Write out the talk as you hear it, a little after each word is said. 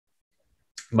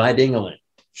My Ding-a-ling,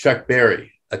 Chuck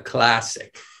Berry, a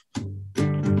classic.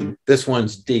 This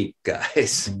one's deep,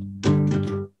 guys.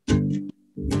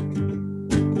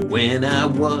 When I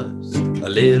was a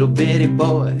little bitty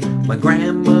boy, my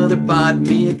grandmother bought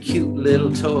me a cute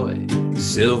little toy.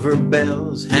 Silver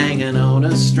bells hanging on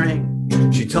a string.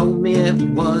 She told me it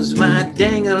was my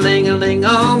ding-a-ling-a-ling.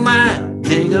 Oh, my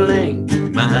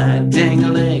ding-a-ling, my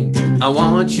ding-a-ling. I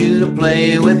want you to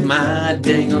play with my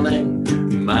ding-a-ling.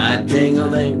 My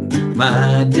ding-a-ling,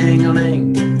 my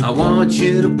ding-a-ling. I want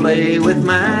you to play with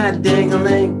my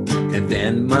ding-a-ling. And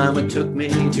then Mama took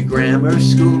me to grammar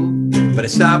school, but I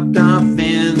stopped off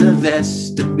in the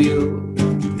vestibule.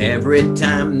 Every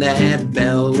time that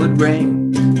bell would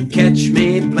ring, catch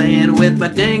me playing with my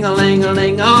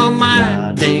ding-a-ling-a-ling. Oh,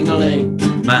 my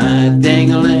ding-a-ling, my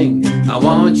ding-a-ling. I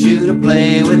want you to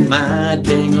play with my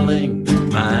ding-a-ling.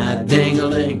 My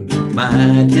ding-a-ling,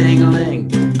 my ding-a-ling.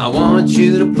 I want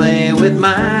you to play with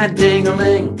my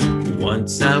ding-a-ling.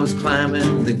 Once I was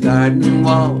climbing the garden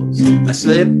walls, I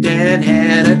slipped and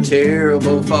had a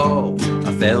terrible fall.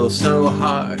 I fell so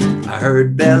hard, I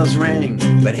heard bells ring,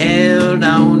 but held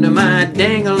on to my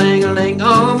ding-a-ling-a-ling.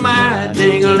 Oh, my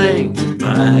ding-a-ling,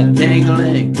 my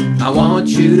ding-a-ling. I want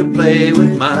you to play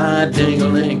with my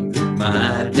ding-a-ling.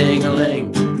 My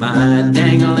ding-a-ling, my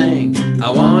ding-a-ling. I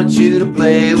want you to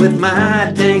play with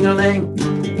my ding-a-ling.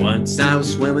 Once I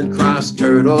was swimming across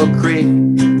Turtle Creek.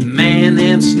 Man,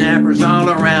 them snappers all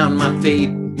around my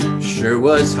feet. Sure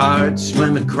was hard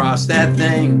swimming across that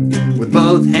thing with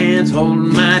both hands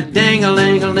holding my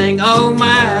ding-a-ling-a-ling. Oh,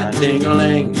 my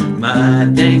ding-a-ling, my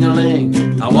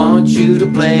ding-a-ling. I want you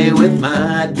to play with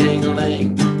my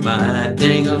ding-a-ling. My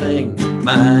ding-a-ling,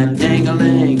 my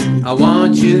ding-a-ling. I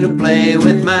want you to play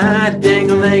with my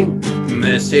ding-a-ling.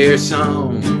 This here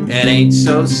song, it ain't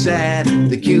so sad,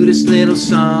 the cutest little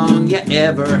song you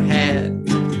ever had.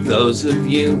 Those of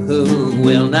you who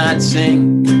will not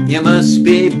sing, you must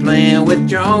be playing with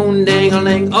your own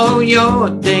ding-a-ling. Oh, your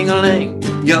ding-a-ling,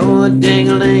 your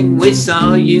ding-a-ling. We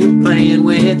saw you playing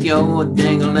with your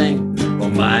ding-a-ling. Oh,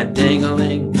 my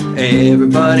ding-a-ling,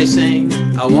 everybody sing.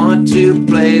 I want to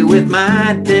play with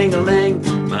my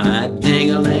ding-a-ling. My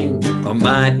ding-a-ling, oh,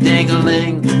 my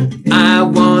ding-a-ling. I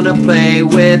want to play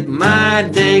with my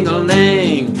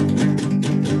ding-a-ling.